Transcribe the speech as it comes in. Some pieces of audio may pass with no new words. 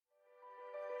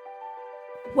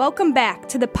Welcome back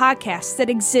to the podcast that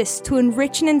exists to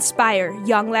enrich and inspire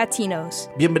young Latinos.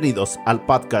 Bienvenidos al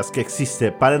podcast que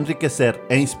existe para enriquecer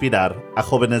e inspirar a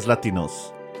jóvenes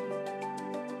latinos.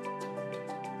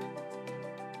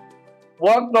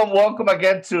 Welcome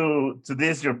again to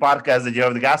this, your podcast, The Year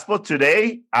of the Gospel.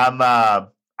 Today, I'm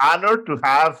honored to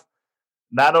have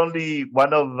not only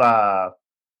one of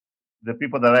the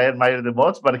people that I admire the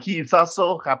most, but he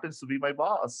also happens to be my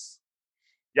boss,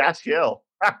 Josh Hale.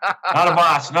 Not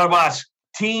a boss.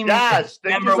 Team Josh,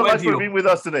 thank you so much for being with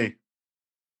us today.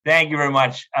 Thank you very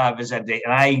much, Vicente.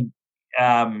 And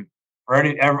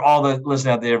for all the listeners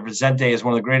out there, Vicente is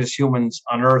one of the greatest humans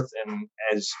on earth. And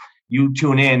as you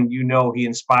tune in, you know he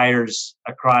inspires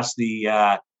across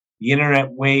the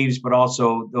internet waves, but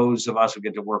also those of us who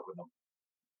get to work with him.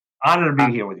 Honored to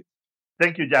be here with you.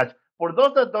 Thank you, Josh. For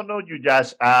those that don't know you,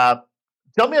 Josh,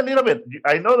 tell me a little bit.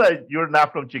 I know that you're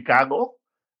not from Chicago,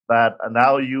 but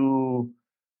now you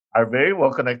are very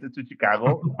well connected to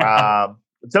Chicago.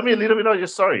 Tell me a little bit of your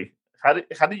story. How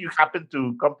did you happen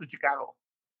to come to Chicago?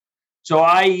 So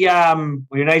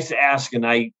you're nice to ask, and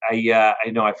I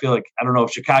know I feel like I don't know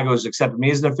if Chicago has accepted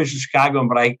me as an official Chicagoan,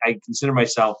 but I consider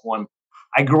myself one.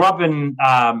 I grew up in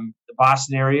the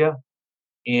Boston area,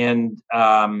 and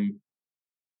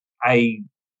I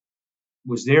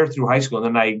was there through high school.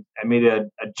 And then I made a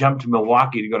jump to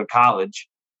Milwaukee to go to college.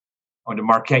 I went to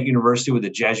Marquette University with the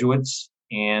Jesuits,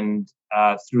 and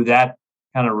through that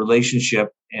kind of relationship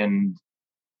and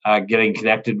getting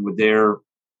connected with their,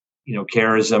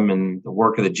 charism and the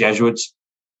work of the Jesuits,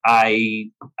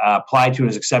 I applied to and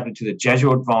was accepted to the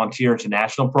Jesuit Volunteer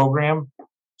International Program.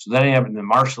 So then I ended up in the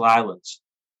Marshall Islands.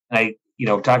 And I,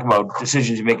 talk about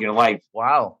decisions you make in your life.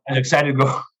 Wow. I was excited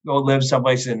to go live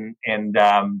someplace and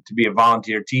to be a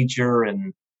volunteer teacher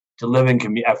and to live in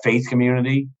a faith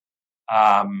community.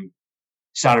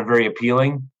 Sounded very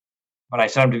appealing, but I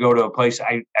decided to go to a place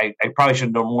I probably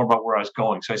should know more about where I was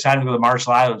going. So I decided to go to the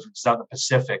Marshall Islands, which is out in the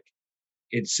Pacific.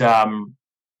 It's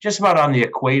just about on the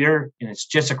equator, and it's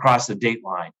just across the date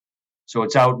line. So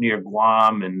it's out near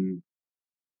Guam, and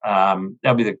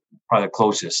that'll be probably the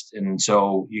closest. And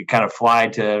so you kind of fly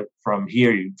from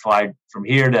here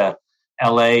to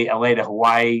LA to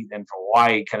Hawaii, then from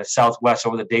Hawaii kind of southwest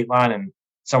over the date line and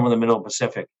somewhere in the middle of the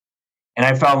Pacific. And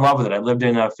I fell in love with it. I lived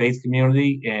in a faith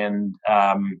community and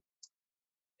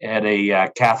at a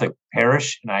Catholic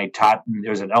parish, and I taught.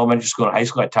 There was an elementary school and high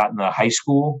school. I taught in the high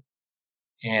school,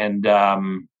 and I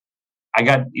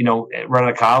got right out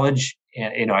of college,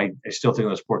 and I still think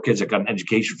those poor kids that got an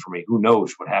education for me. Who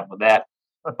knows what happened with that?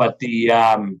 But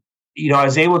I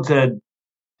was able to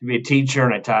be a teacher,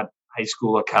 and I taught high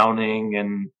school accounting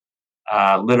and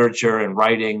literature and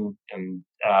writing, and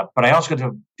but I also got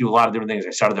to do a lot of different things.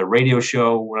 I started a radio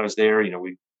show when I was there.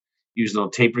 We used little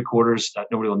tape recorders.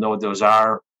 Nobody will know what those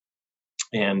are,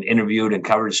 and interviewed and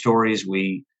covered stories.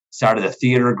 We started a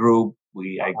theater group.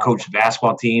 I coached a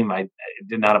basketball team. I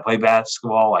didn't know how to play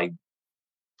basketball. I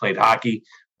played hockey,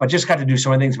 but just got to do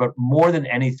so many things. But more than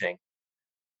anything,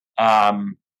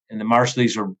 and the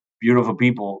Marshallese were beautiful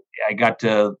people. I got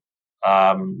to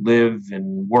live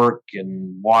and work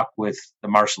and walk with the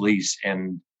Marshallese,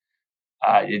 and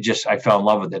I fell in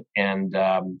love with it. And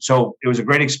so it was a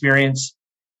great experience,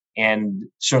 and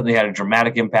certainly had a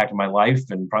dramatic impact on my life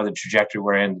and probably the trajectory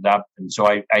where I ended up. And so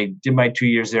I did my 2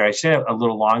 years there. I stayed a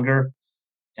little longer,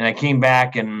 and I came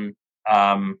back, and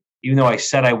even though I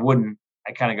said I wouldn't,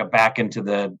 I kind of got back into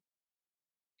the,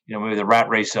 maybe the rat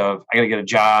race of I got to get a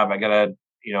job. I got to,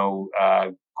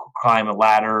 climb a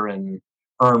ladder and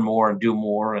earn more and do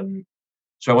more. And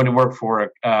so I went to work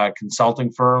for a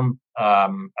consulting firm, a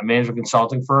management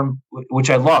consulting firm, which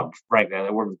I loved, frankly. I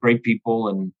worked with great people,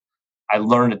 and I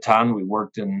learned a ton. We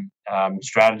worked in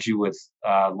strategy with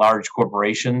large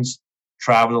corporations,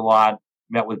 traveled a lot,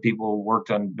 met with people,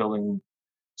 worked on building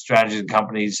strategies and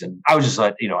companies. And I was just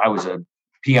I was a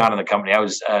peon in the company. I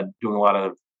was doing a lot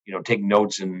of, taking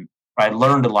notes, and I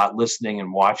learned a lot listening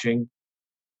and watching.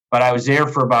 But I was there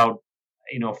for about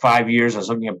 5 years. I was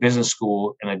looking at business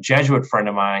school, and a Jesuit friend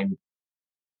of mine,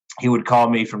 he would call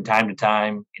me from time to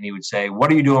time, and he would say, "What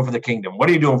are you doing for the kingdom? What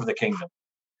are you doing for the kingdom?"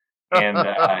 And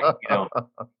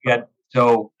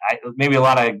maybe a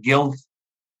lot of guilt,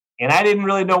 and I didn't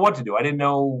really know what to do. I didn't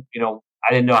know, I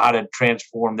didn't know how to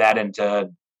transform that into,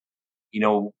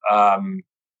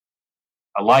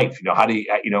 a life. How do you,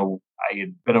 I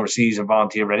had been overseas and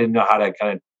volunteered, but I didn't know how to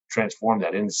kind of transform that.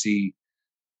 I didn't see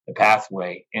the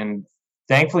pathway, and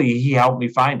thankfully he helped me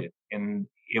find it. And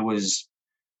it was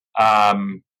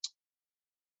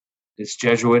this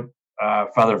Jesuit,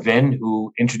 Father Vin,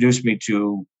 who introduced me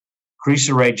to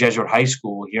Cristo Rey Jesuit High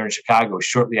School here in Chicago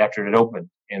shortly after it opened.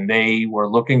 and they were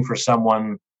looking for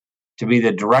someone to be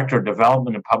the director of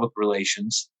development and public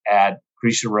relations at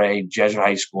Cristo Rey Jesuit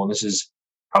High School. And this is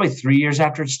probably 3 years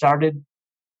after it started.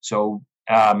 So,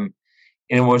 and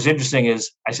what was interesting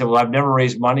is I said, well, I've never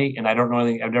raised money and I don't know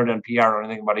anything. I've never done PR or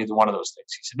anything about either one of those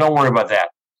things. He said, don't worry about that.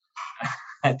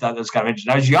 I thought that was kind of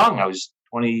interesting. I was young. I was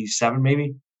 27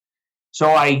 maybe.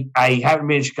 So I happened to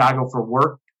be in Chicago for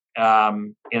work.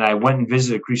 And I went and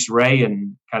visited Cristo Rey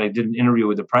and kind of did an interview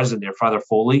with the president there, Father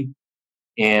Foley.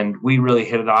 And we really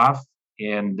hit it off.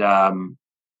 And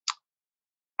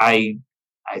I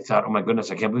thought, oh my goodness,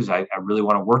 I can't believe this. I really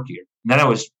want to work here. And then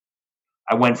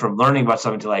I went from learning about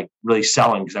something to like really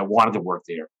selling because I wanted to work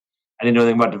there. I didn't know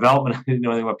anything about development. I didn't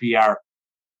know anything about PR.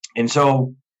 And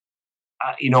so,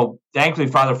 thankfully,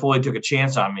 Father Foley took a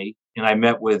chance on me, and I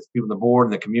met with people on the board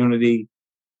and the community,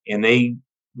 and they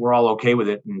were all okay with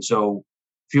it. And so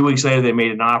a few weeks later, they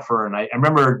made an offer, and I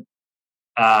remember,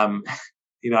 I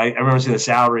remember seeing the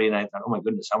salary, and I thought, oh my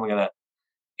goodness, how am I going to?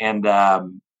 And I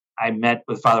met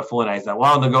with Father Foley, and I thought,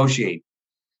 well, I'll negotiate.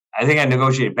 I think I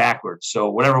negotiated backwards. So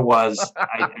whatever it was,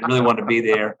 I really wanted to be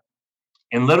there.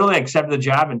 And literally I accepted the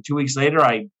job. And 2 weeks later,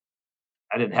 I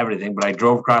didn't have anything, but I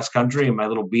drove cross country in my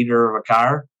little beater of a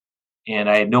car, and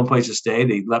I had no place to stay.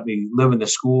 They let me live in the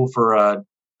school for a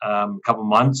couple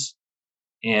months.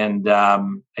 And I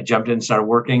jumped in and started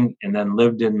working, and then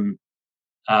lived in,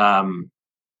 I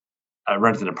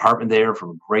rented an apartment there from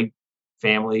a great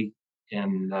family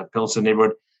in the Pilsen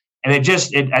neighborhood. And I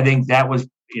think that was,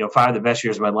 5 of the best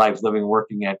years of my life, living and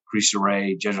working at Cristo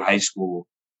Rey Jesuit High School,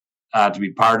 to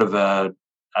be part of a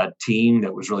team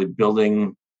that was really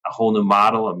building a whole new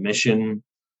model, a mission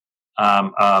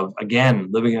of, again,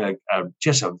 living in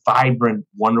just a vibrant,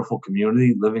 wonderful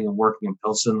community, living and working in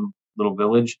Pilsen, little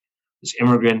village, this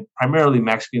immigrant, primarily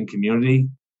Mexican community,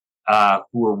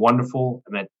 who were wonderful.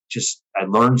 And I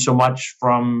learned so much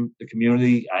from the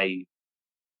community.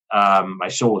 My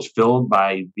soul was filled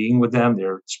by being with them,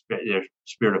 their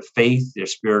spirit of faith, their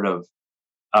spirit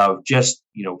of just,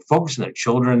 focusing on their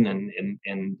children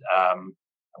and a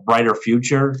brighter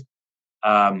future,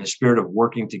 the spirit of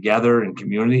working together in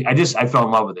community. I fell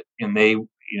in love with it. And they, the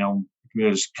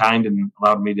community was kind and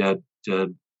allowed me to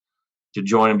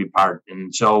join and be part.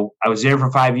 And so I was there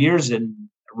for 5 years, and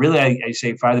really, I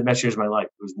say 5 of the best years of my life.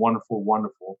 It was wonderful,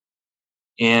 wonderful.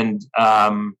 And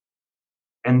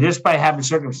just by having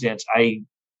circumstance,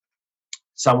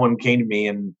 someone came to me,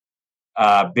 and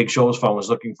Big Shoals Fund was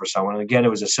looking for someone. And again, it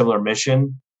was a similar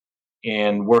mission,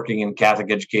 and working in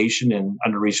Catholic education in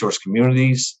under-resourced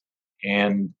communities.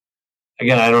 And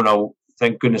again, I don't know,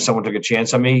 thank goodness someone took a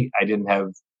chance on me. I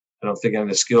don't think I had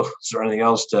the skills or anything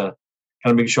else to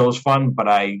kind of Big Shoals Fund, but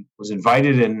I was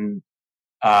invited. And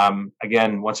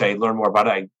again, once I learned more about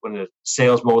it, I went into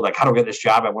sales mode, like, how do I get this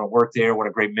job? I want to work there. What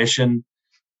a great mission.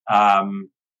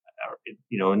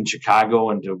 In Chicago,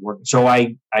 and to work. So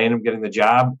I ended up getting the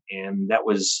job, and that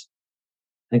was,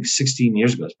 I think, 16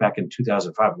 years ago. It's back in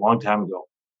 2005, a long time ago.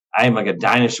 I am like a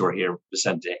dinosaur here,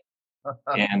 Vicente.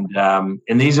 And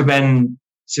these have been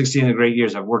 16 great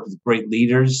years. I've worked with great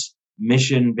leaders,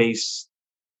 mission-based,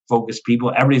 focused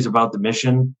people. Everybody's about the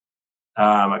mission.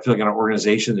 I feel like in our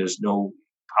organization, there's no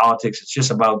politics. It's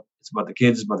about the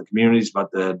kids, it's about the communities,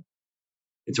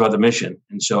 it's about the mission.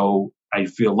 And so I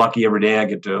feel lucky every day I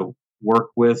get to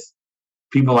work with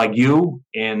people like you,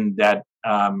 and that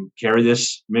carry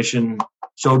this mission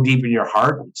so deep in your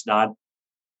heart. It's not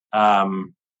a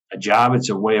job; it's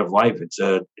a way of life. It's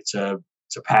a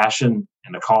passion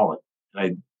and a calling.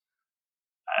 And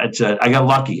I got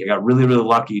lucky. I got really, really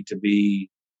lucky to be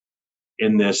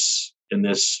in this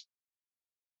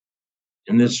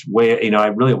way.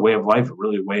 Really a way of life,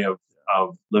 really a way of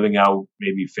living out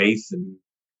maybe faith and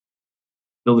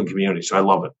building community. So I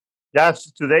love it.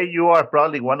 Yes, today you are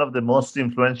probably one of the most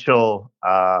influential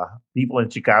people in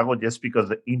Chicago, just because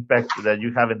the impact that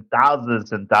you have in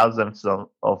thousands and thousands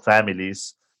of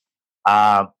families.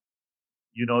 You're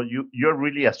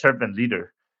really a servant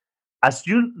leader. As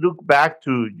you look back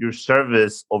to your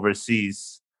service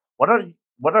overseas, what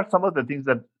are some of the things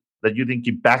that you think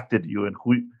impacted you and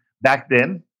who back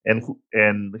then,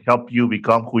 and help you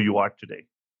become who you are today?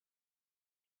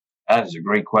 That is a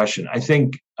great question. I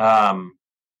think,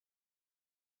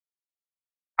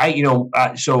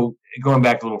 so going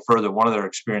back a little further, one other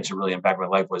experience that really impacted my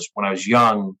life was when I was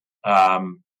young.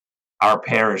 Our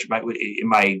parish,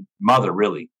 my mother,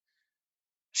 really,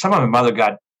 somehow my mother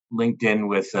got linked in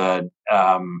with,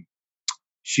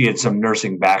 she had some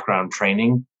nursing background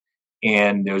training,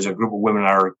 and there was a group of women in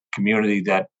our community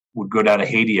that would go down to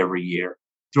Haiti every year.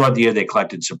 Throughout the year, they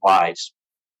collected supplies,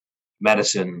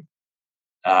 medicine,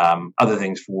 other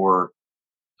things for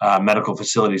medical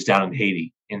facilities down in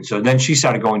Haiti. And so then she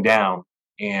started going down,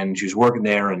 and she was working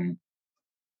there. And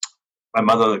my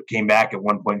mother came back at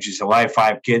one point. She said, well, I have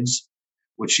 5 kids,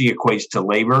 which she equates to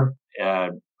labor,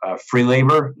 free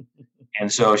labor.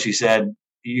 And so she said,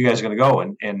 you guys are going to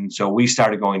go. And so we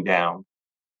started going down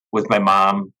with my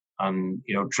mom on,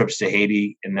 trips to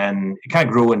Haiti. And then it kind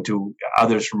of grew into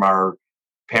others from our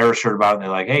parish heard about it. And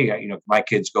they're like, hey, my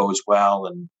kids go as well.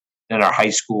 And then our high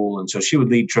school. And so she would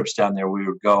lead trips down there. We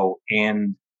would go.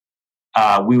 And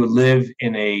we would live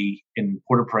in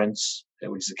Port-au-Prince,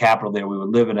 which is the capital there. We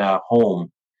would live in a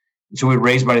home. And so we'd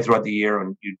raise money throughout the year,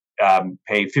 and you'd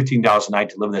pay $15 a night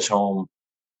to live in this home.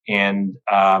 And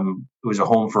it was a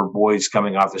home for boys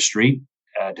coming off the street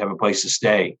to have a place to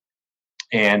stay.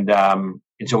 And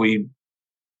so we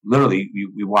literally,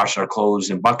 we washed our clothes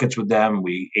in buckets with them.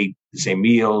 We ate the same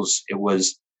meals.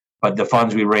 But the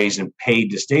funds we raised and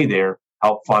paid to stay there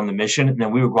helped fund the mission. And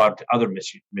then we would go out to other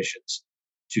missions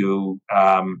to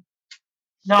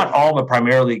not all, but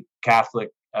primarily Catholic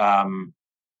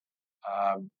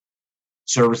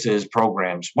services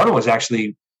programs. One was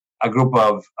actually a group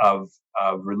of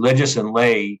religious and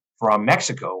lay from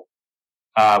Mexico,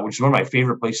 which is one of my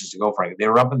favorite places to go, frankly. They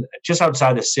were up just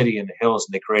outside the city in the hills,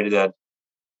 and they created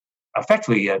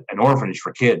effectively an orphanage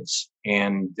for kids.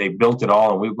 And they built it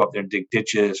all, and we would go up there and dig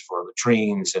ditches for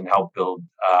latrines and help build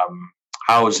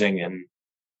housing and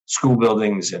school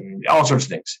buildings and all sorts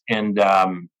of things. And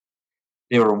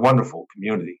they were a wonderful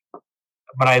community.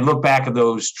 But I look back at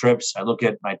those trips. I look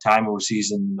at my time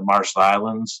overseas in the Marshall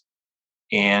Islands,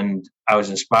 and I was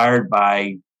inspired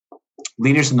by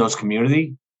leaders in those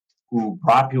community who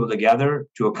brought people together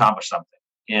to accomplish something.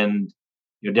 And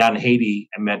down in Haiti,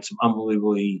 I met some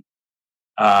unbelievably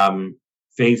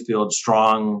faith-filled,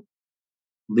 strong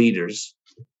leaders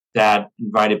that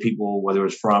invited people, whether it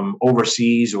was from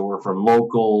overseas or from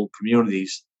local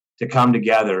communities, to come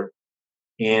together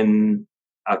in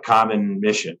a common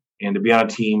mission and to be on a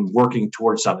team working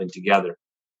towards something together.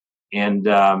 And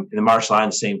in the Marshall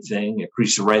Islands, same thing. At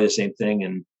Cristo Rey, the same thing.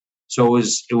 And so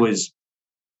it was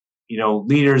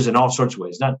leaders in all sorts of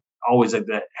ways, not always like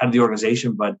the head of the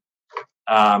organization, but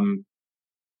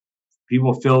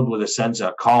people filled with a sense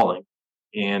of calling.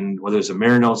 And whether it's a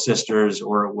Maryknoll Sisters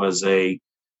or it was I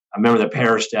remember the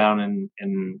parish down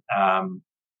in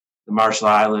the Marshall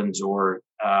Islands, or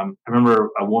I remember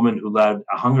a woman who led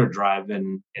a hunger drive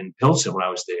in Pilsen when I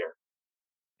was there.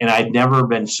 And I'd never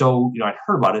been so, I'd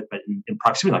heard about it, but in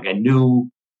proximity, like I knew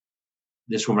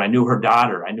this woman, I knew her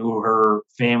daughter, I knew her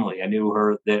family, I knew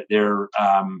her, the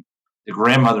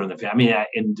grandmother in the family.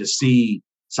 And to see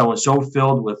someone so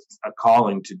filled with a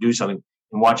calling to do something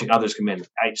and watching others come in.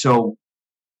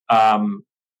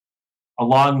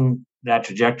 Along that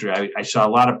trajectory, I saw a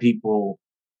lot of people,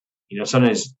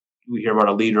 sometimes we hear about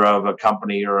a leader of a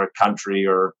company or a country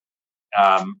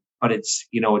but it's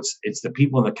the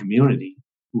people in the community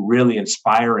who really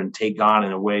inspire and take on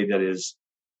in a way that is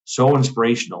so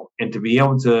inspirational. And to be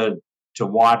able to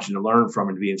watch and to learn from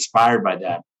and to be inspired by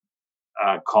that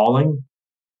calling,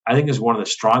 I think is one of the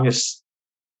strongest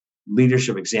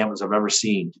leadership examples I've ever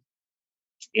seen.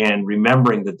 And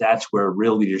remembering that that's where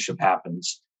real leadership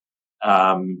happens,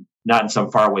 not in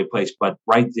some faraway place, but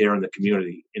right there in the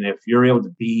community. And if you're able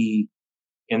to be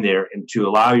in there and to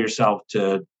allow yourself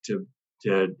and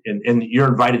you're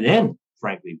invited in,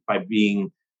 frankly, by being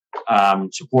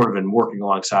supportive and working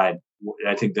alongside,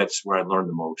 I think that's where I learned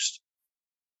the most.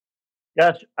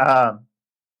 Yes.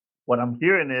 What I'm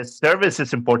hearing is service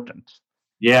is important.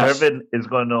 Yes. Serving is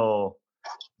going to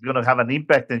have an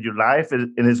impact in your life,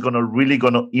 and it's going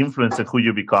to influence who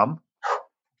you become.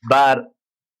 But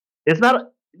it's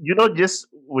not, just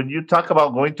when you talk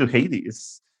about going to Haiti, it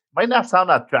might not sound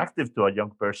attractive to a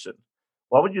young person.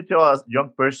 What would you tell a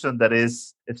young person that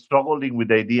is struggling with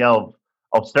the idea of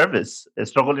service,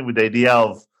 struggling with the idea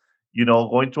of,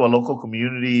 going to a local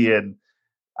community and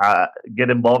get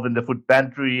involved in the food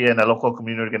pantry and a local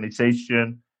community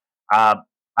organization? A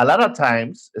lot of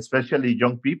times, especially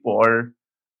young people are,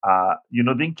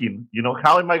 thinking,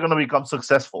 how am I going to become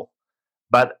successful?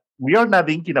 But we are not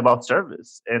thinking about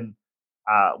service. And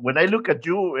when I look at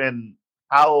you and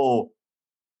how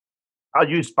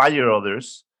you inspire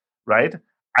others, right?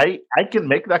 I can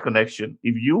make that connection.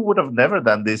 If you would have never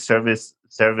done this service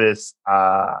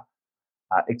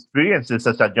experiences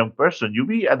as a young person, you'd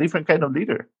be a different kind of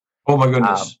leader. Oh my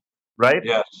goodness! Right?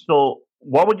 Yes. So,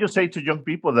 what would you say to young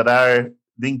people that are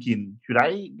thinking, should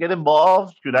I get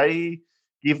involved? Should I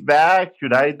give back?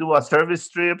 Should I do a service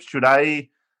trip? Should I,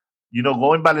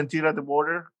 go and volunteer at the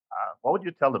border? What would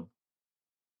you tell them?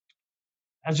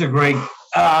 That's a great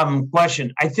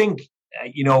question. I think,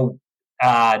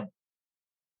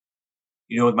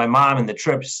 with my mom and the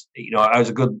trips, I was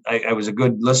a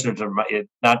good listener to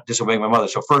not disobeying my mother.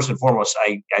 So first and foremost,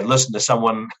 I listened to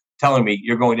someone telling me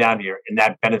you're going down here, and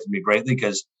that benefited me greatly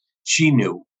because she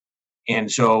knew.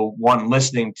 And so one,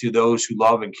 listening to those who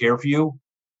love and care for you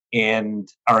and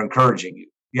are encouraging you.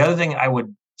 The other thing I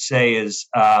would say is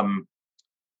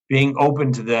being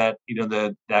open to that,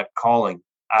 that calling.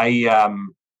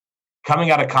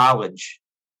 Coming out of college,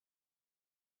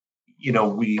 we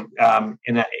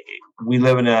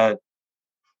live in a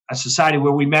society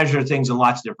where we measure things in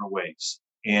lots of different ways.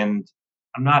 And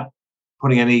I'm not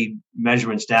putting any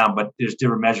measurements down, but there's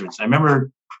different measurements. I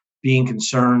remember being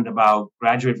concerned about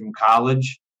graduating from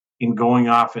college and going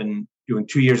off and doing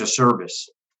 2 years of service.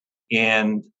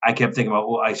 And I kept thinking about,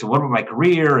 I said, what about my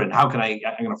career? And how can I'm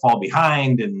going to fall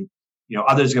behind? And,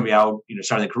 others are going to be out,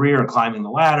 starting their career and climbing the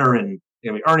ladder, and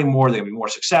they're going to be earning more. They're going to be more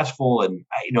successful. And,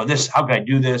 how can I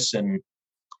do this? And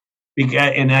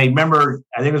I remember,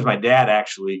 I think it was my dad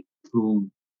actually, who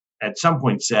at some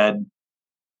point said,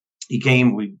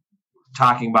 we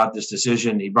talking about this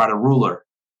decision. He brought a ruler.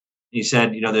 He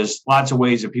said, there's lots of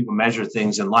ways that people measure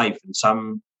things in life. And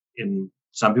some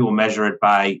people measure it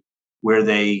by where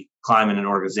they climb in an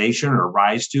organization or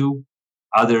rise to.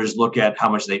 Others look at how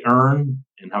much they earn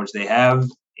and how much they have.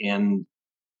 And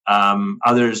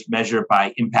others measure it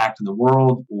by impact in the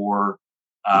world or,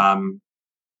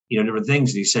 different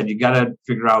things. And he said, you got to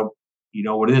figure out,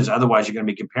 what it is. Otherwise, you're going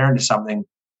to be comparing to something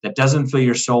that doesn't fill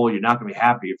your soul. You're not going to be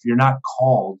happy. If you're not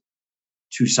called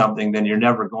to something, then you're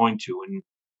never going to. And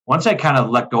once I kind of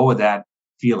let go of that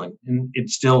feeling, and it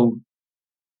still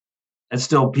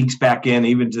peeks back in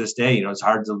even to this day, it's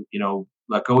hard to,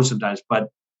 let go sometimes. But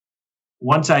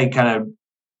once I kind of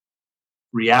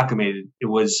reacclimated, it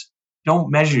was,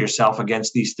 don't measure yourself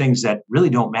against these things that really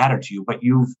don't matter to you, but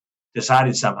you've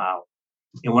decided somehow.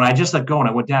 And when I just let go and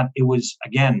I went down, it was,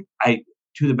 again,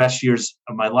 two of the best years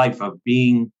of my life of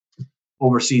being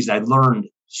overseas. I learned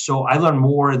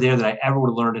more there than I ever would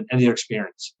have learned in any other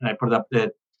experience. And I put it up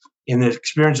that in the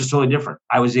experience is totally different.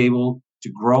 I was able to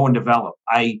grow and develop.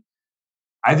 I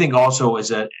think also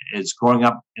as growing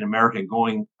up in America and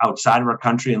going outside of our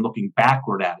country and looking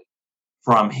backward at it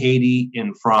from Haiti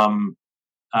and from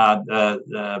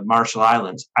the Marshall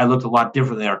Islands, I looked a lot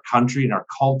differently at our country and our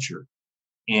culture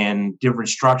and different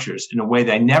structures in a way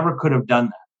that I never could have done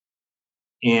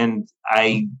that. And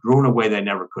I grew in a way that I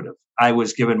never could have. I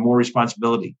was given more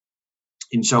responsibility.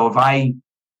 And so if I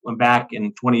went back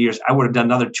in 20 years, I would have done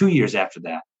another 2 years after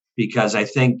that, because I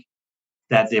think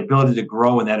that the ability to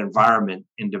grow in that environment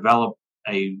and develop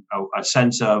a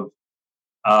sense of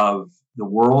the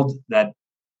world that,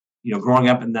 growing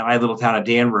up in my little town of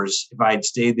Danvers, if I had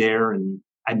stayed there, and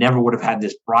I never would have had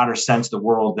this broader sense of the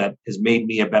world that has made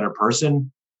me a better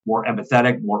person, more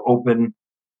empathetic, more open.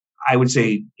 I would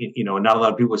say, not a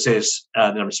lot of people would say this,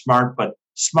 that I'm smart, but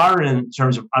smarter in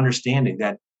terms of understanding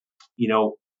that,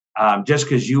 just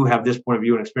because you have this point of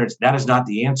view and experience, that is not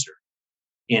the answer.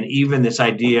 And even this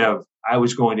idea of I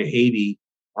was going to Haiti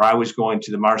or I was going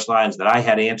to the Marshall Islands, that I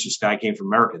had answers because I came from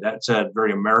America. That's a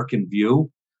very American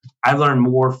view. I learned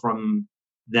more from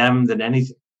them than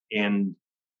anything. And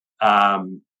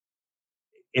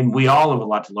we all have a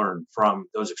lot to learn from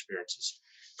those experiences.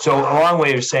 So a long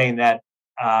way of saying that,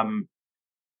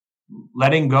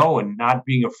 letting go and not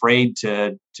being afraid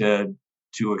to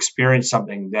experience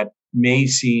something that may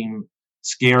seem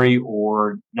scary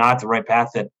or not the right path,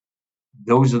 that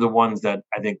those are the ones that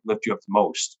I think lift you up the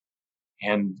most.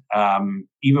 And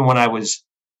even when I was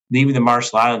leaving the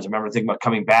Marshall Islands, I remember thinking about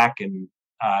coming back, and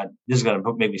this is going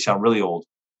to make me sound really old.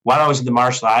 While I was in the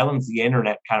Marshall Islands, the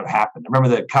internet kind of happened. I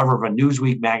remember the cover of a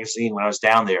Newsweek magazine when I was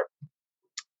down there,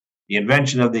 the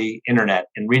invention of the internet,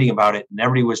 and reading about it. And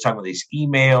everybody was talking about these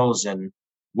emails and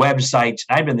websites.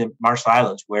 And I'd been in the Marshall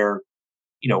Islands where,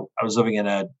 I was living in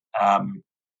a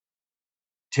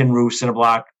tin roof, cinder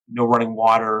block, no running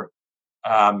water.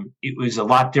 It was a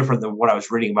lot different than what I was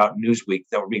reading about in Newsweek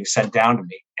that were being sent down to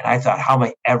me. And I thought, how am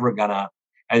I ever I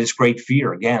had this great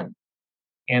fear again.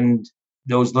 And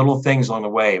those little things along the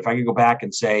way, if I could go back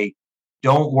and say,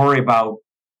 don't worry about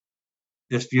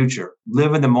this future,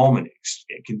 live in the moment,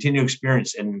 continue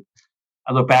experience. And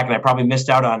I look back and I probably missed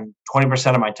out on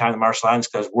 20% of my time in the Marshall Islands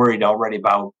because I was worried already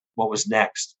about what was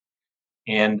next.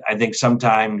 And I think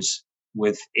sometimes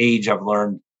with age, I've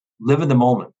learned, live in the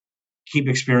moment, keep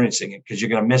experiencing it, because you're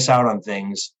going to miss out on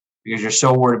things because you're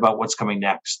so worried about what's coming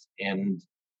next. And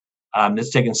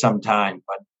it's taken some time,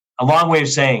 but a long way of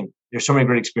saying there's so many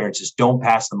great experiences. Don't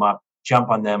pass them up, jump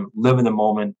on them, live in the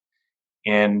moment,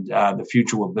 and the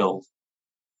future will build.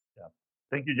 Yeah.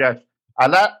 Thank you, Josh. A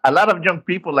lot of young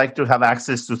people like to have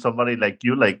access to somebody like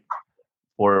you, like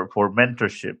for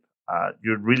mentorship.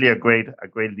 You're really a great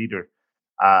leader,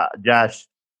 Josh.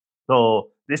 So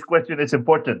this question is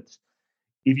important.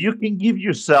 If you can give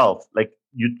yourself, like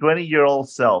your 20-year-old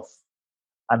self,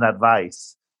 an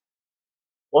advice,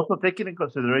 also taking in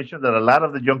consideration that a lot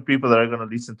of the young people that are going to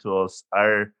listen to us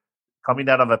are coming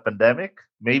out of a pandemic.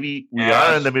 Maybe we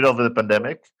are in the middle of the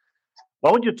pandemic.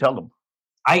 What would you tell them?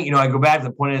 I go back to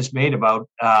the point that's made about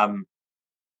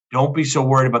don't be so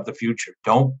worried about the future.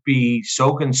 Don't be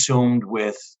so consumed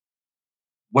with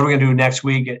what are we going to do next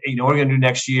week? What are we going to do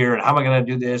next year? And how am I going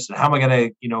to do this? And how am I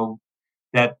going to,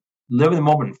 that live in the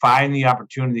moment, find the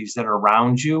opportunities that are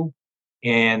around you.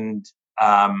 And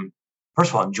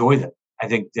first of all, enjoy them. I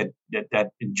think that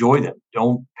enjoy them.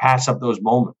 Don't pass up those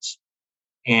moments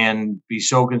and be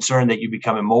so concerned that you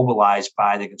become immobilized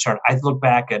by the concern. I look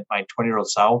back at my 20-year-old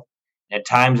self. At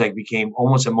times I became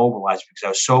almost immobilized because I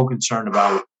was so concerned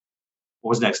about what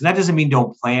was next. And that doesn't mean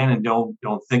don't plan and don't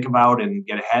think about and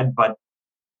get ahead, but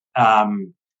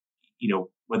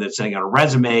whether it's sending out a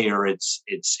resume or it's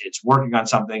working on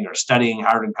something or studying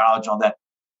hard in college, all that,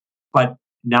 but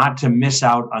not to miss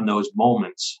out on those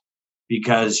moments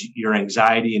because your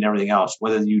anxiety and everything else,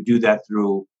 whether you do that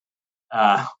through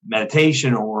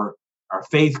meditation or our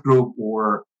faith group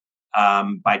or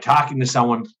by talking to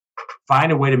someone,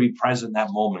 find a way to be present in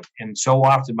that moment. And so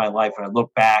often in my life, when I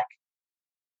look back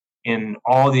in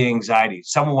all the anxiety,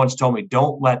 someone once told me,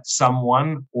 don't let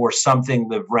someone or something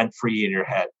live rent-free in your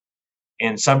head.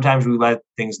 And sometimes we let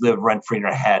things live rent-free in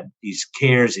our head, these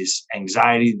cares, this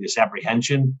anxiety, this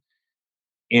apprehension,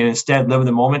 and instead live in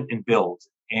the moment and build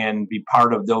and be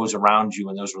part of those around you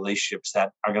and those relationships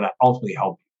that are going to ultimately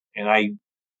help you. And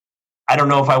I don't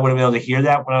know if I would have been able to hear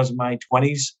that when I was in my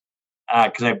 20s,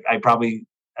 because I probably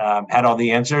had all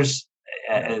the answers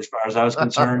as far as I was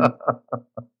concerned.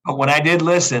 But when I did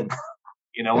listen,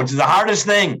 which is the hardest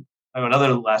thing,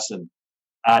 another lesson,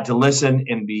 to listen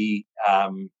and be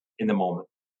in the moment.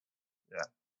 Yeah.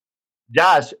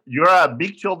 Josh, you're a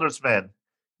big shoulders man.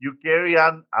 You carry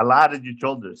on a lot in your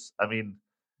shoulders. I mean,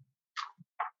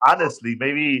 honestly,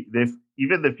 maybe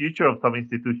even the future of some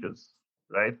institutions,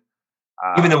 right?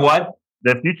 Even the what?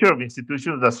 The future of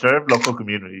institutions that serve local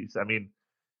communities. I mean,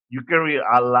 you carry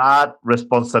a lot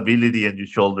responsibility in your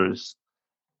shoulders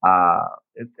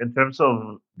in terms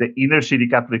of the inner city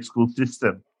Catholic school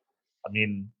system. I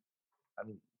mean,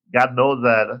 God knows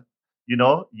that you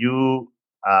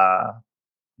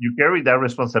carry that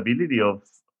responsibility of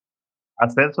a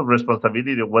sense of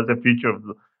responsibility of what the future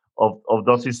of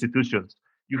those institutions.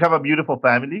 You have a beautiful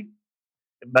family,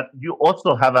 but you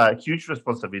also have a huge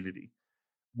responsibility.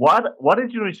 What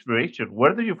is your inspiration?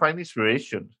 Where do you find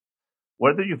inspiration?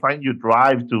 Where do you find your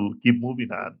drive to keep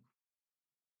moving on?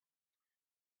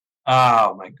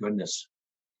 Oh my goodness.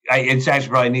 It's actually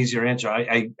probably an easier answer.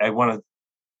 I want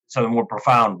something more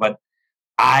profound, but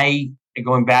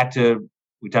going back to,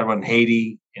 we talked about in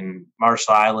Haiti and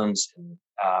Marshall Islands and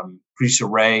Cristo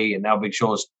Rey and now Big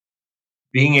Shoals,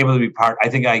 being able to be part. I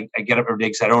think I get up every day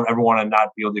because I don't ever want to not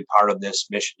be able to be part of this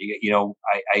mission.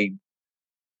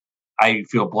 I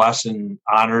feel blessed and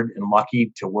honored and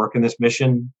lucky to work in this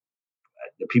mission.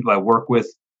 The people I work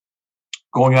with,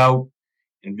 going out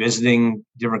and visiting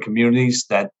different communities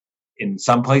that in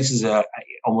some places I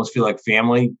almost feel like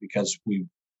family because we've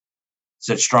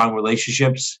such strong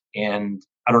relationships, and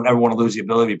I don't ever want to lose the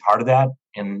ability to be part of that.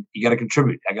 And you got to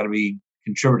contribute. I got to be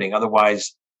contributing.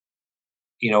 Otherwise,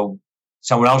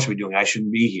 someone else should be doing it. I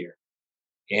shouldn't be here.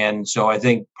 And so I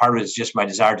think part of it is just my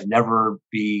desire to never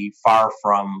be far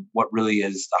from what really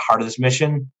is the heart of this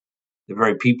mission, the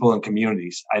very people and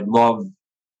communities. I'd love,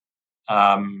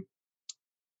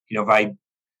 if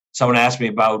someone asked me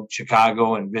about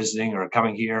Chicago and visiting or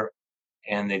coming here,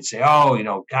 and they'd say,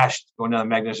 oh, gosh, going down the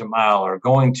Magnificent Mile or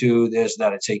going to this,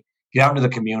 that, I'd say, get out into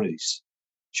the communities.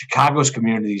 Chicago's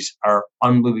communities are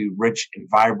unbelievably rich and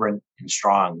vibrant and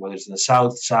strong, whether it's in the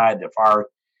south side, the far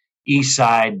east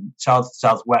side,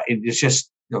 southwest. It's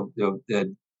just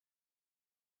the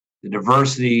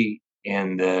diversity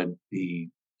and the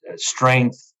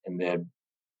strength and the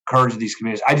courage of these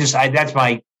communities.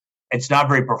 It's not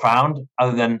very profound,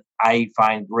 other than I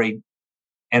find great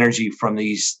energy from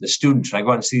the students. When I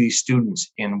go out and see these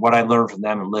students and what I learn from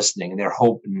them and listening and their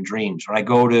hope and dreams. When I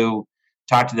go to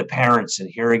talk to the parents and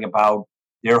hearing about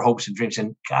their hopes and dreams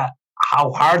and God,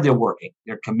 how hard they're working,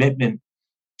 their commitment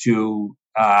to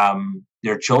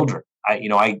their children.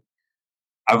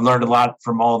 I've learned a lot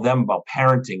from all of them about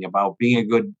parenting, about being a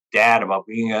good dad, about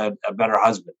being a better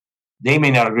husband. They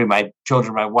may not agree, my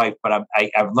children, my wife, but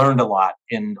I've learned a lot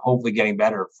and hopefully getting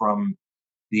better from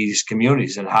these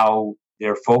communities and how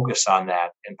they're focused on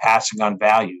that and passing on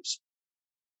values.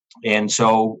 And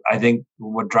so I think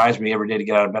what drives me every day to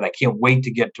get out of bed, I can't wait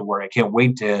to get to work. I can't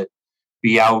wait to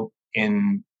be out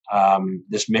in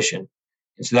this mission.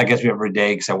 And so that gets me every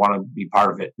day because I want to be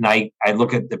part of it. And I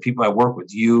look at the people I work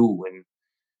with, you and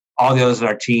all the others on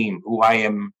our team, who I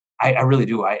really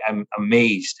do. I'm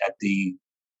amazed at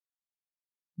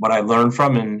what I learn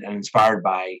from and inspired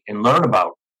by and learn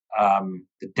about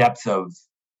the depth of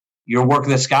your work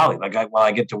with Scally. While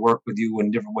I get to work with you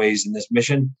in different ways in this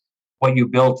mission, what you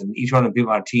built and each one of the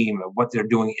people on our team and what they're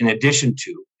doing in addition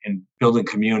to and building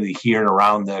community here and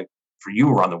around the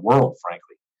world,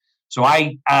 frankly. So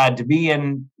to be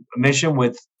in a mission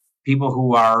with people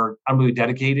who are unbelievably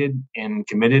dedicated and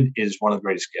committed is one of the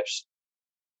greatest gifts.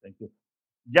 Thank you.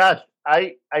 Josh,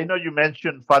 I know you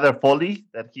mentioned Father Foley,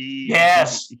 that he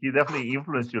definitely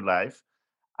influenced your life.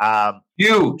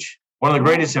 Huge. One of the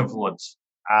greatest influence.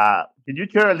 Can you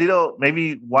share a little,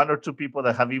 maybe one or two people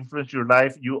that have influenced your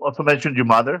life? You also mentioned your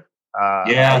mother.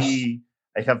 Yes.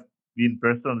 I have been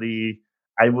personally,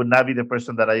 I would not be the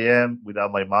person that I am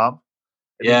without my mom.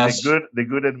 Yes. The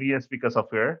good in me is because of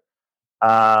her.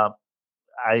 If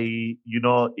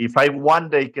I one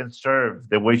day can serve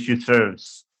the way she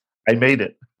serves, I made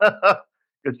it.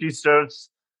 Because she serves,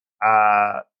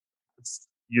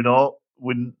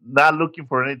 with not looking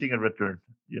for anything in return.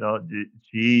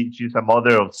 She's a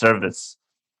mother of service.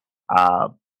 Uh,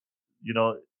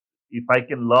 if I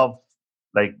can love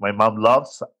like my mom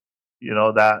loves,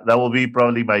 that will be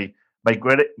probably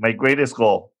my greatest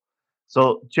goal.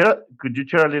 So, could you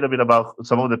share a little bit about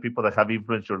some of the people that have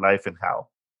influenced your life and how?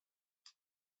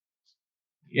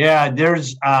 Yeah,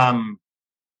 there's along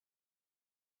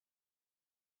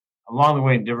the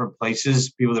way in different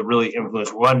places, people that really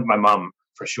influenced. One, my mom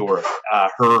for sure.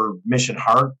 Her mission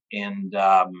heart and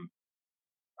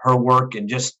her work, and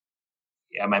just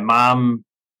my mom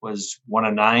was one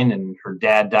of 9, and her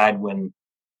dad died when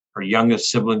her youngest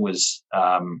sibling was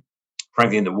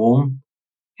frankly in the womb,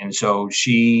 and so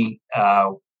she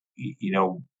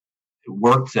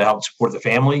worked to help support the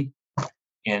family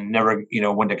and never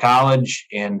went to college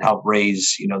and helped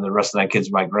raise the rest of my kids,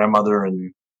 my grandmother,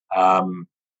 and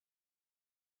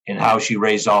how she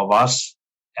raised all of us,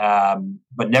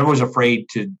 but never was afraid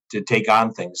to take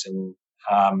on things and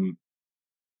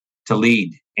to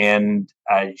lead. And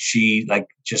she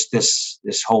just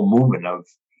this whole movement of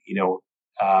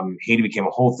Haiti became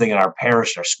a whole thing in our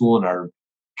parish, our school, and our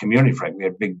community. Frankly, we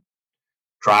had big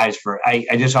drives for. I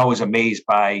just always amazed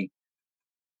by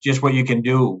just what you can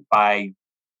do by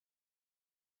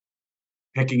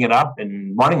picking it up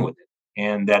and running with it.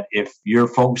 And that if you're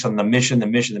focused on the mission,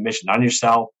 not on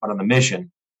yourself, but on the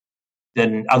mission,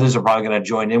 then others are probably going to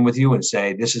join in with you and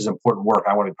say, this is important work.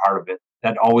 I want to be part of it.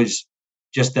 That always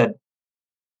just that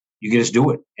you can just do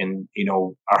it. And,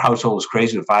 our household was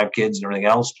crazy with 5 kids and everything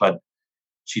else, but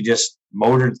she just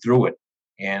motored through it.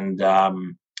 And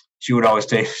she would always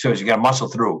say, so you got to muscle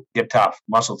through, get tough,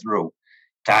 muscle through,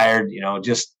 tired,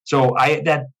 just so my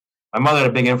mother had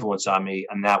a big influence on me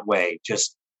in that way.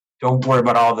 Just don't worry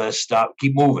about all this stuff.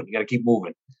 Keep moving. You got to keep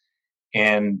moving.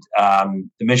 And the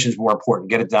mission's more important.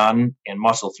 Get it done and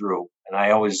muscle through. And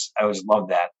I always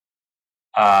loved that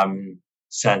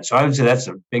sense. So I would say that's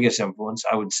the biggest influence.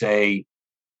 I would say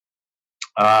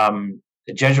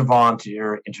the Jesuit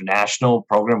Volunteer International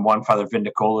Program, one Father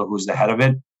Vindicola, who's the head of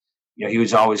it. He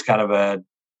was always kind of a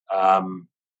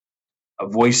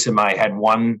voice in my head.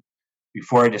 One,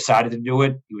 before I decided to do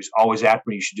it, he was always after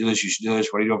me. You should do this. You should do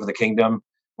this. What are you doing for the kingdom?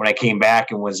 When I came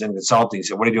back and was in consulting, he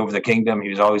said, what are you doing for the kingdom? He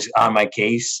was always on my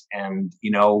case and,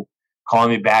 calling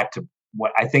me back to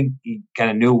what I think he kind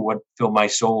of knew what filled my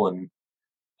soul. And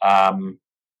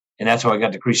that's how I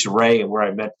got to Cristo Rey and where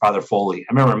I met Father Foley.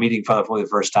 I remember meeting Father Foley the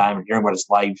first time and hearing about his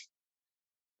life,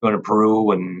 going to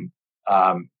Peru. And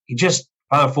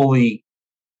Father Foley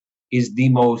is the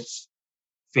most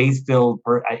faith-filled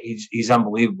he's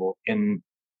unbelievable. And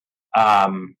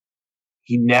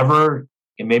he never,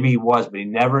 and maybe he was, but he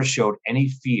never showed any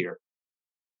fear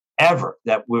ever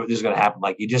that this is going to happen.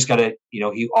 Like, you just got to,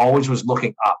 he always was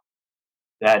looking up.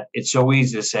 That it's so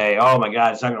easy to say, oh my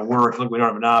God, it's not going to work. Look, we don't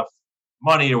have enough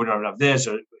money, or we don't have enough this,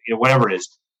 or whatever it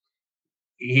is.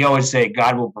 He always say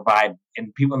God will provide.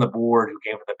 And people on the board who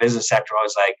came from the business sector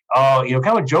always like, oh,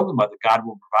 kind of joking about that God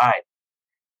will provide.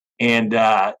 And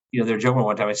they're joking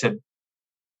one time. I said,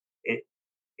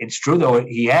 it's true though.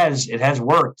 It has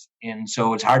worked, and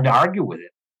so it's hard to argue with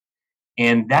it.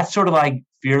 And that's sort of like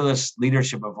fearless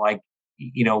leadership of like,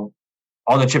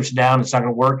 all the chips down. It's not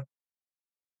going to work.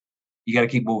 You got to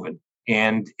keep moving,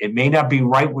 and it may not be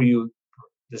right where you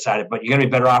decided, but you're going to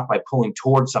be better off by pulling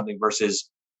towards something versus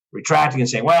retracting and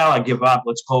saying, well, I give up.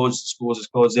 Let's close the schools. Let's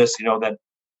close this. That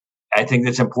I think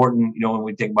that's important, when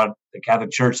we think about the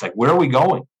Catholic Church, like, where are we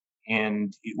going?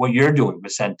 And what you're doing,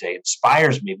 Vicente,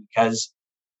 inspires me because,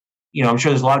 I'm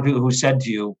sure there's a lot of people who said to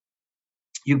you,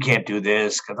 you can't do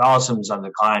this. Catholicism's on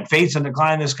decline. Faith's on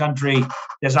decline in this country.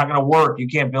 That's not going to work. You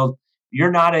can't build.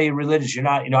 You're not a religious. You're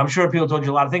not, I'm sure people told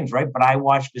you a lot of things, right? But I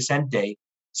watched Vicente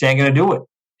say, I'm going to do it.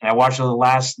 And I watched it the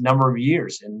last number of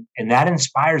years. And that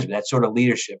inspires me, that sort of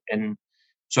leadership. And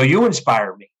so you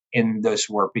inspire me in this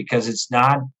work because it's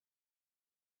not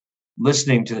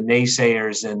listening to the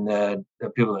naysayers and the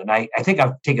people. And I think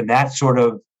I've taken that sort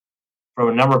of from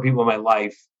a number of people in my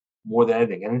life more than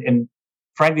anything. And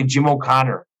frankly, Jim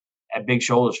O'Connor at Big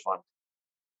Shoulders Fund.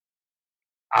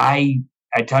 I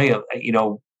tell you,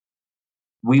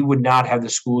 we would not have the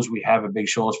schools we have at Big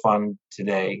Shoulders Fund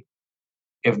today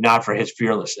if not for his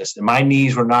fearlessness. And my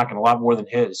knees were knocking a lot more than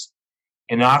his.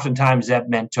 And oftentimes that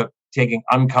meant taking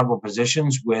uncomfortable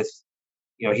positions with,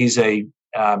 he's a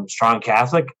strong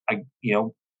Catholic,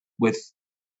 with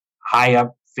high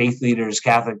up faith leaders,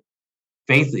 Catholic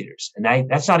faith leaders. And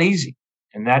that's not easy.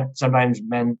 And that sometimes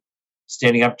meant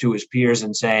standing up to his peers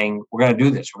and saying, we're going to do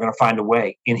this. We're going to find a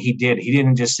way. And he did. He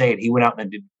didn't just say it. He went out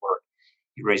and did the work.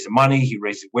 He raised the money. He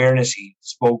raised awareness. He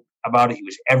spoke about it. He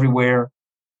was everywhere.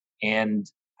 And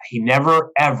he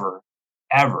never, ever,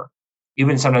 ever,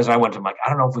 even sometimes I went to him like, I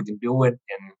don't know if we can do it.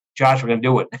 And Josh, we're going to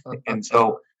do it. And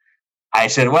so I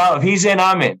said, well, if he's in,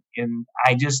 I'm in. And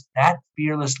that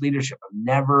fearless leadership of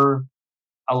never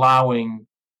allowing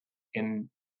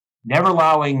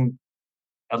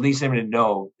at least everyone to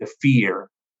know the fear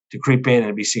to creep in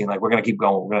and be seen like, we're going to keep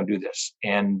going. We're going to do this.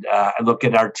 And I look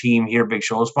at our team here, Big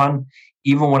Shoulders Fund,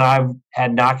 even when I've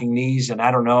had knocking knees and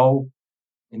I don't know,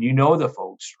 and the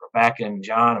folks, Rebecca and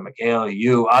John and Michaela,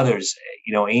 you, others,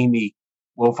 Amy,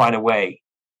 will find a way.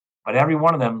 But every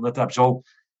one of them lift up. So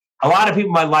a lot of people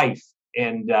in my life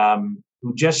and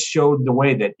who just showed the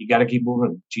way that you got to keep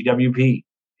moving. GWP,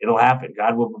 it'll happen.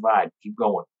 God will provide. Keep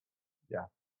going. Yeah.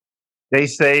 They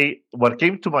say what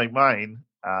came to my mind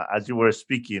as you were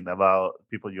speaking about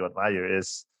people you admire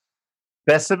is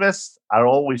pessimists are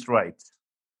always right,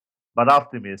 but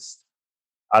optimists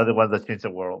are the ones that change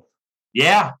the world.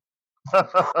 Yeah.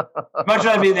 Much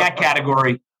rather be in that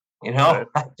category, Right.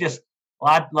 just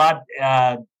a lot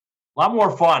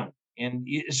more fun and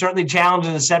certainly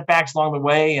challenges and setbacks along the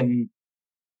way. And,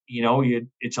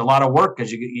 it's a lot of work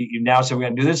because you now say we're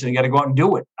going to do this and you got to go out and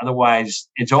do it. Otherwise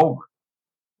it's over.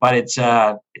 But it's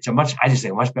a much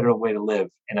better way to live.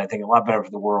 And I think a lot better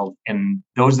for the world. And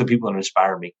those are the people that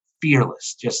inspire me.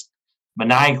 Fearless, just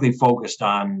maniacally focused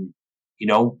on,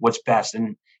 what's best.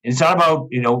 And it's not about,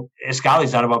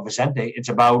 Escali's not about Vicente. It's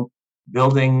about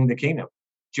building the kingdom.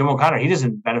 Jim O'Connor, he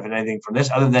doesn't benefit anything from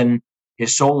this other than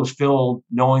his soul is filled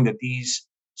knowing that these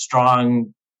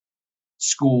strong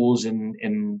schools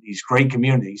and these great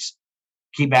communities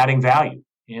keep adding value.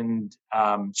 And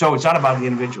so it's not about the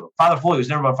individual. Father Foley was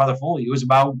never about Father Foley. It was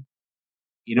about,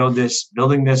 this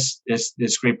building this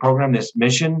great program, this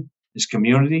mission, this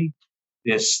community,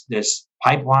 this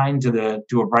pipeline to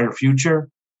a brighter future.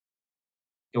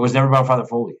 It was never about Father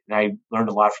Foley. And I learned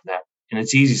a lot from that. And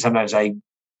it's easy. Sometimes I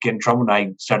get in trouble and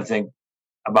I start to think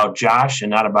about Josh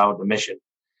and not about the mission.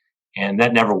 And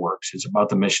that never works. It's about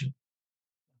the mission.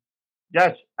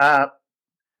 Josh,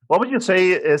 what would you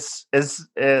say is this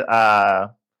is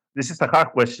a hard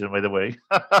question, by the way.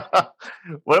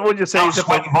 What would you say is the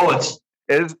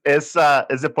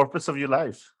purpose of your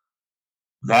life?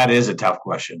 That is a tough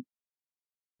question.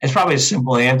 It's probably a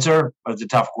simple answer, but it's a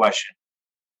tough question.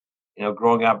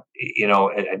 Growing up,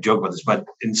 I joke about this, but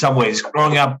in some ways,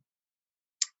 growing up,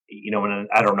 when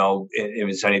I don't know if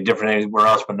it's any different anywhere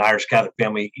else, but an Irish Catholic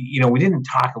family, we didn't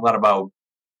talk a lot about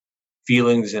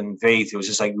feelings and faith. It was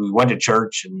just like we went to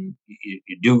church and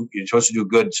you're supposed to do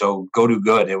good, so go do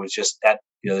good. It was just that,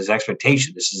 there's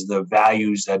expectation. This is the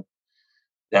values that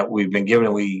we've been given.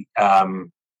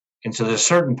 And so there's a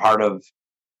certain part of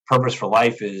purpose for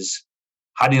life is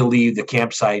how do you leave the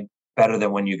campsite better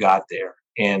than when you got there?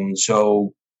 And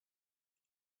so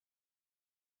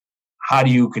how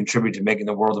do you contribute to making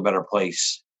the world a better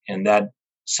place? And that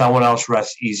someone else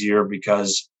rests easier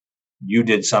because you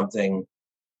did something,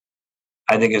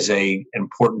 I think is a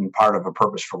important part of a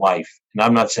purpose for life. And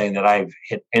I'm not saying that I've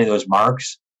hit any of those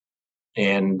marks.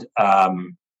 And, but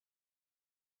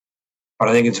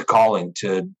I think it's a calling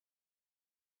to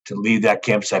leave that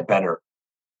campsite better.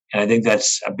 And I think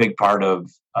that's a big part of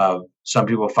some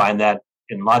people find that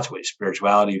in lots of ways,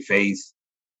 spirituality, faith,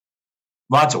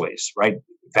 lots of ways, right?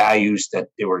 Values that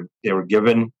they were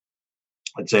given.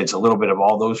 I'd say it's a little bit of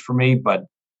all those for me, but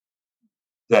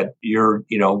that you're,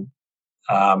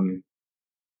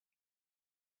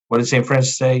 what did St.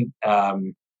 Francis say?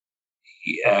 Go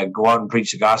out and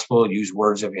preach the gospel, use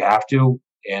words if you have to.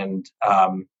 And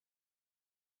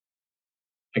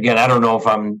again, I don't know if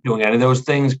I'm doing any of those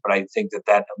things, but I think that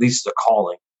at least is a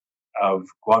calling of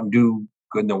go out and do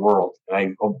good in the world.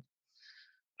 And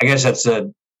I guess I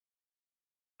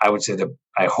would say that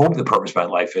I hope the purpose of my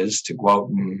life is to go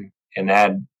out and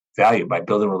add value by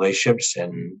building relationships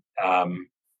and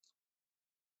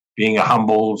being a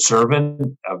humble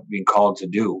servant of being called to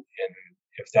do. And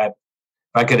if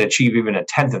I could achieve even a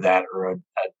tenth of that or a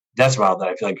decimile of that,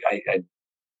 I feel like I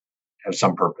have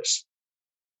some purpose.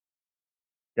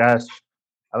 Yes.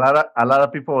 A lot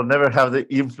of people will never have the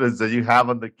influence that you have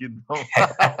on the kingdom. Not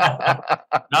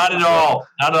at all.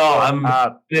 Not at all. I'm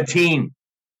in a team.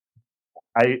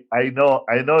 I know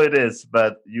it is,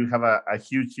 but you have a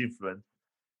huge influence.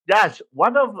 Josh,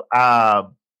 one of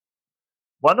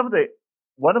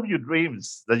your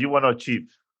dreams that you want to achieve.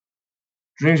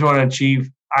 Dreams I want to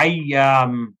achieve. I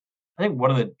think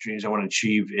one of the dreams I want to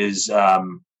achieve is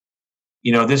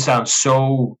this sounds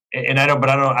so, and I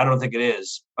don't think it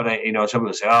is, but some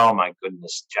people say, oh my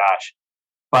goodness, Josh,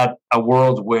 but a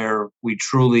world where we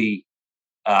truly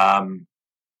have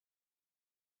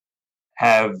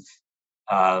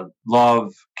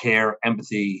love, care,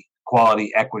 empathy,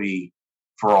 equality, equity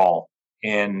for all,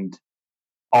 and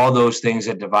all those things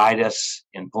that divide us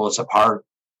and pull us apart,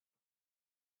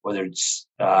 whether it's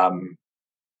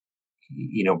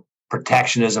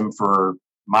protectionism for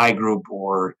my group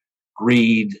or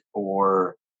greed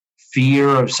or fear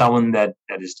of someone that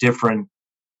is different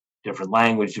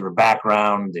language, different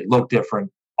background, they look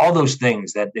different, all those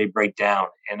things that they break down.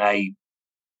 And I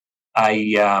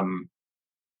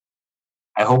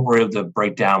hope we're able to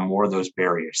break down more of those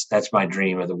barriers. That's my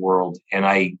dream of the world. And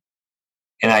I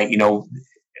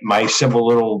my simple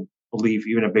little belief,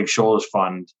 even at Big Shoulders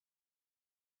Fund,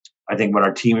 I think about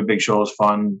our team at Big Shoulders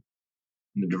Fund,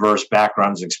 and the diverse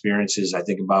backgrounds and experiences. I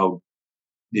think about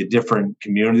the different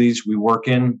communities we work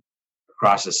in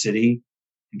across the city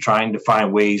and trying to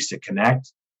find ways to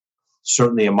connect,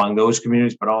 certainly among those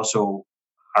communities, but also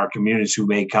our communities who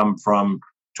may come from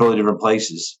totally different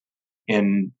places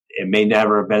and it may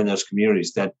never have been in those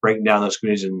communities, that breaking down those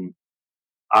communities. And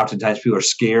oftentimes people are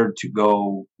scared to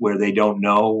go where they don't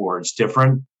know or it's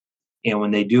different. And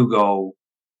when they do go,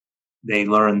 they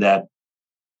learn that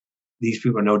these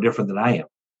people are no different than I am.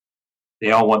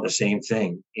 They all want the same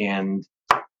thing. And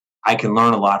I can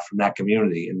learn a lot from that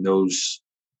community and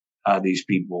these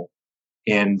people.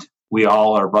 And we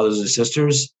all are brothers and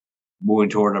sisters moving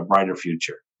toward a brighter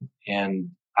future.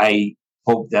 And I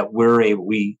hope that I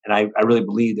really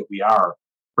believe that we are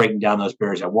breaking down those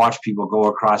barriers. I watch people go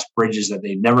across bridges that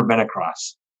they've never been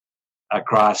across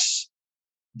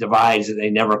divides that they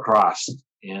never crossed,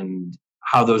 and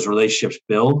how those relationships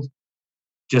build.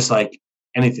 Just like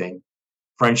anything,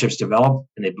 friendships develop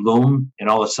and they bloom, and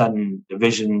all of a sudden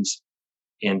divisions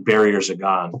and barriers are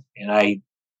gone. And I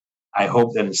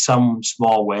hope that in some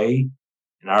small way,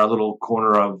 in our little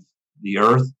corner of the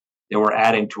earth, that we're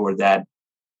adding toward that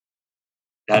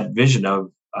vision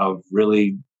of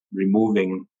really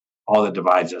removing all that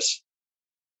divides us.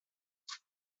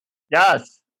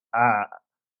 Yes.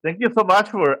 Thank you so much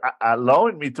for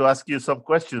allowing me to ask you some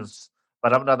questions,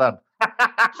 but I'm not done.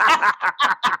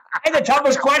 Hey, the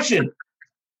toughest question.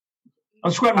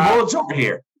 I'm sweating bullets over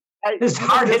here. This is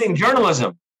hard-hitting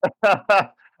journalism.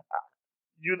 I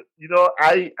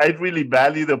really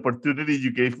value the opportunity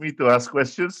you gave me to ask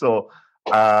questions, so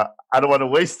I don't want to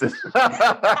waste it.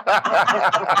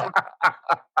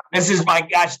 This is my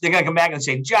gosh. They're gonna come back and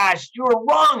say, "Josh, you were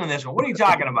wrong on this one. What are you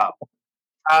talking about?"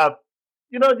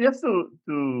 Just to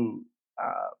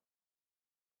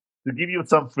give you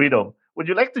some freedom, would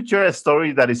you like to share a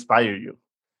story that inspired you?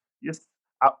 Just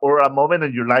or a moment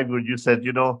in your life where you said,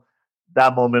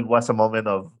 that moment was a moment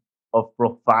of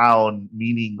profound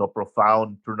meaning or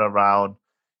profound turnaround.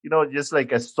 Just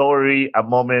like a story, a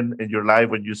moment in your life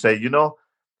when you say,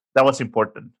 that was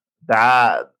important.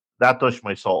 That touched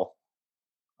my soul.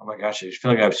 Oh my gosh, I just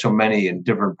feel like I have so many in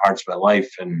different parts of my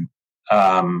life, and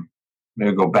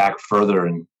maybe go back further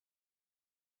in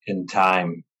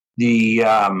time. The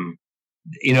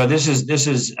this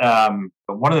is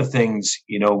one of the things,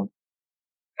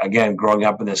 again, growing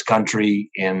up in this country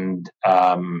and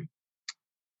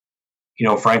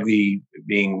frankly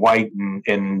being white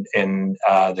and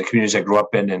the communities I grew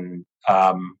up in, and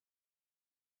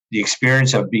the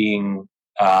experience of being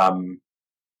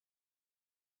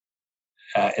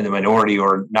in the minority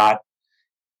or not,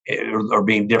 or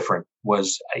being different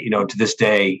was, to this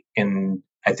day. And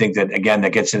I think that, again,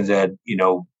 that gets into,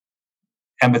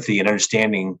 empathy and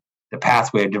understanding the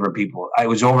pathway of different people. I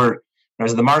was over I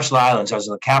was in the Marshall Islands. I was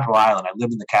in the capital island. I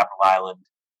lived in the capital island.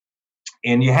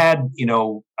 And you had,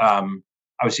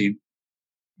 obviously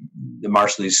the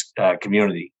Marshallese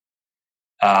community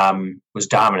was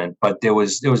dominant, but there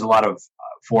was a lot of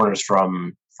foreigners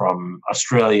from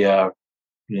Australia,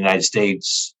 the United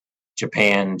States,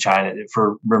 Japan, China,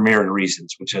 for myriad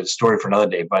reasons, which is a story for another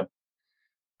day. But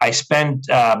I spent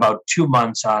about 2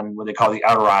 months on what they call the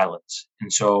Outer Islands.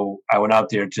 And so I went out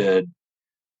there to,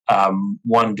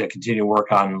 one, to continue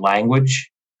work on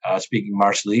language, speaking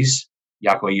Marshallese,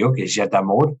 Yakoyuk is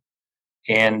Jetamod,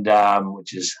 and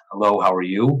which is hello, how are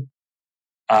you?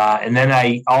 And then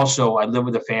I lived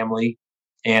with a family,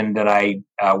 and then I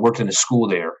worked in a school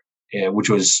there, which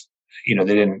was,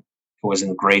 it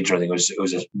wasn't grades or anything. It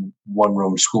was a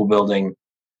one-room school building.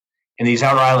 And these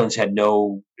outer islands there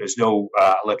was no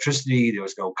electricity, there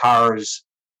was no cars.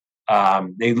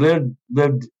 They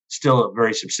lived still a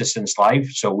very subsistence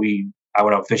life. So I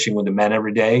went out fishing with the men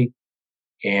every day,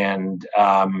 and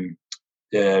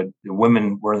the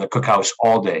women were in the cookhouse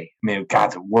all day. I mean,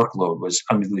 God, the workload was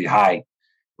unbelievably high. It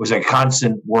was a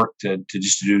constant work to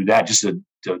do that, just to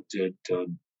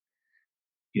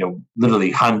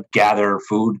literally hunt, gather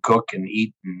food, cook, and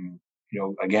eat. And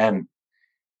again,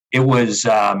 it was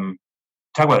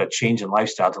talk about a change in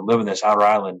lifestyle to live in this outer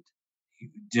island.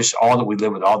 Just all that we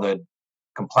live with, all the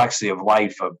complexity of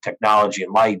life, of technology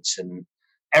and lights and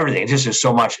everything. It just is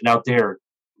so much. And out there,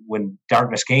 when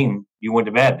darkness came, you went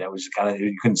to bed. That was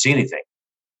you couldn't see anything.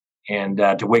 And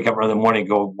to wake up early in the morning,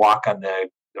 go walk on the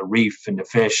reef and to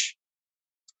fish.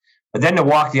 But then to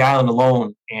walk the island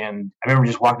alone, and I remember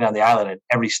just walking down the island and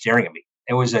everybody staring at me.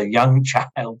 It was a young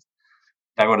child.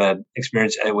 I would have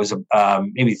experienced. It was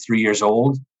maybe 3 years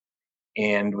old,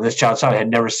 and when this child saw, I had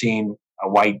never seen a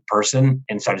white person,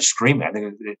 and started screaming. I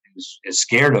think it was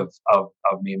scared of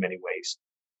me in many ways.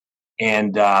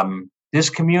 And this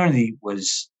community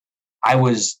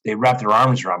they wrapped their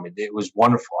arms around me. It was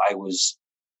wonderful.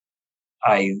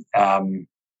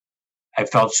 I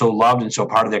felt so loved and so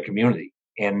part of their community.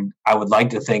 And I would like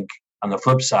to think, on the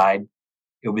flip side,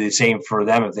 it would be the same for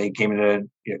them if they came into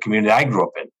a community I grew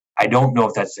up in. I don't know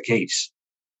if that's the case.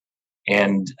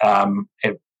 And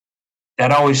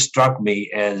that always struck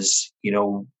me as,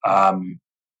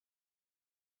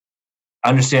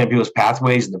 understand people's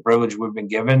pathways and the privilege we've been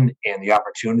given and the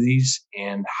opportunities.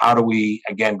 And how do we,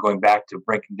 again, going back to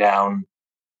breaking down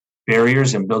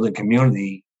barriers and building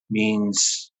community,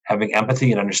 means having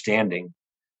empathy and understanding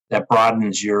that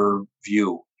broadens your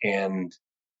view. And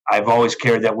I've always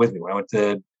carried that with me. When I went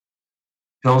to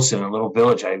Pilsen, a little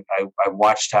village, I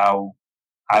watched how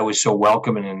I was so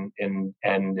welcome and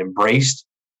embraced.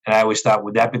 And I always thought,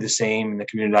 would that be the same in the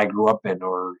community I grew up in?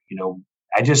 Or,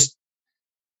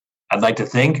 I'd like to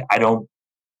think. I don't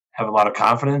have a lot of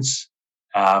confidence.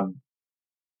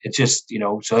 It's just,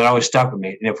 so that always stuck with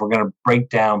me. And if we're going to break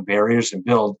down barriers and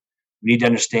build, we need to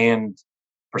understand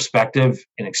perspective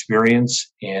and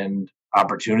experience and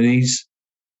opportunities.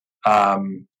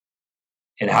 And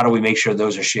how do we make sure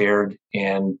those are shared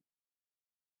and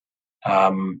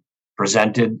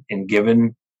presented and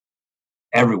given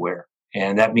everywhere?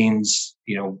 And that means,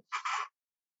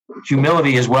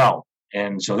 humility as well.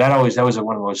 And so that was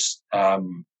one of those,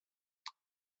 and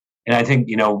I think,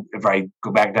 if I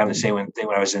go back down the same thing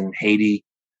when I was in Haiti,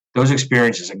 those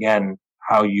experiences, again,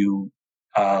 how you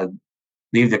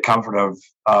leave the comfort of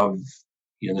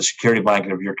the security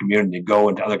blanket of your community, go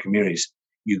into other communities,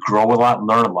 you grow a lot and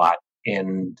learn a lot.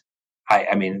 And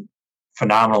I mean,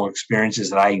 phenomenal experiences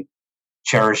that I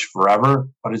cherish forever,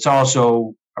 but it's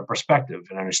also a perspective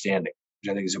and understanding,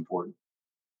 which I think is important.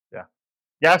 Yeah.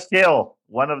 Josh Hale,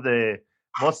 one of the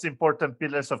most important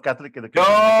pillars of Catholic education.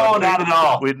 No, not at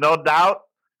all. With no doubt.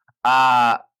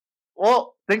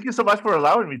 Well, thank you so much for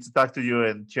allowing me to talk to you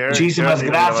and share. Muchísimas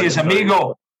gracias,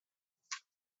 amigo.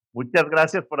 Muchas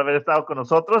gracias por haber estado con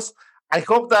nosotros. I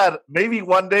hope that maybe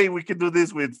one day we can do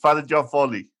this with Father John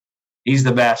Foley. He's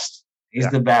the best. He's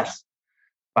the best.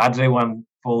 Padre Juan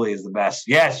Foley is the best.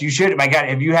 Yes, you should. My God,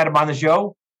 have you had him on the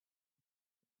show?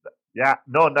 Yeah,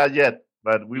 no, not yet,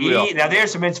 but we will. Now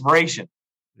there's some inspiration.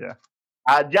 Yeah.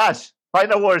 Josh,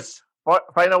 final words.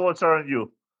 Final words are on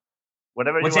you.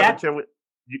 Whatever you want to share with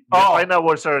final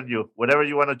words are on you. Whatever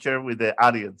you want to share with the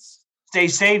audience. Stay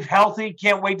safe, healthy.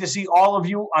 Can't wait to see all of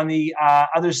you on the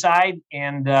other side.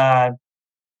 And the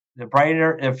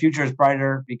future is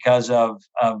brighter because of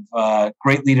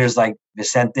great leaders like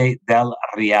Vicente del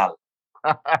Real.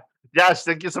 Josh,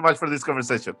 thank you so much for this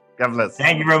conversation. God bless.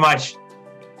 Thank you very much.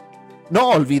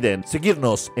 No olviden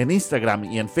seguirnos en Instagram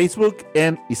y en Facebook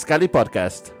en Iscali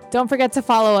Podcast. Don't forget to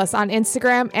follow us on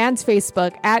Instagram and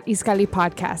Facebook at Iskali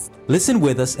Podcast. Listen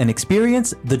with us and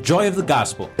experience the joy of the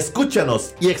gospel.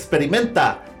 Escúchanos y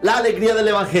experimenta la alegría del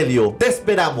Evangelio. Te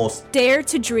esperamos. Dare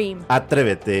to dream.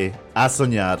 Atrévete a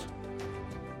soñar.